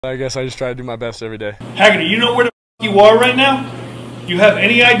I guess I just try to do my best every day. Haggerty, you know where the you are right now? Do you have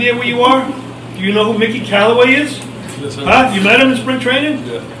any idea where you are? Do you know who Mickey Callaway is? Yes, sir. Huh? You met him in spring training?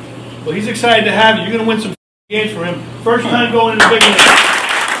 Yeah. Well, he's excited to have you. You're going to win some games for him. First time going in the big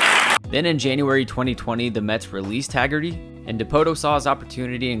league. Then in January 2020, the Mets released Haggerty, and Dipoto saw his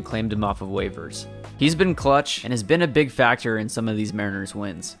opportunity and claimed him off of waivers. He's been clutch and has been a big factor in some of these Mariners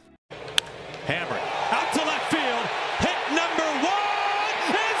wins. Hammered out to left field. Hit number 1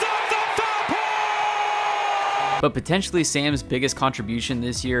 is off the foul pole. But potentially Sam's biggest contribution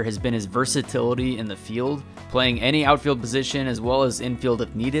this year has been his versatility in the field, playing any outfield position as well as infield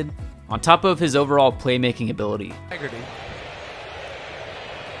if needed, on top of his overall playmaking ability. Swaggerty.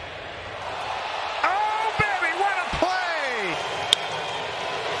 Oh, baby, what a play!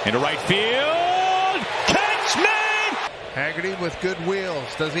 Into right field. Catch me! Haggerty with good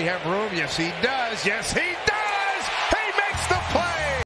wheels. Does he have room? Yes, he does. Yes, he does!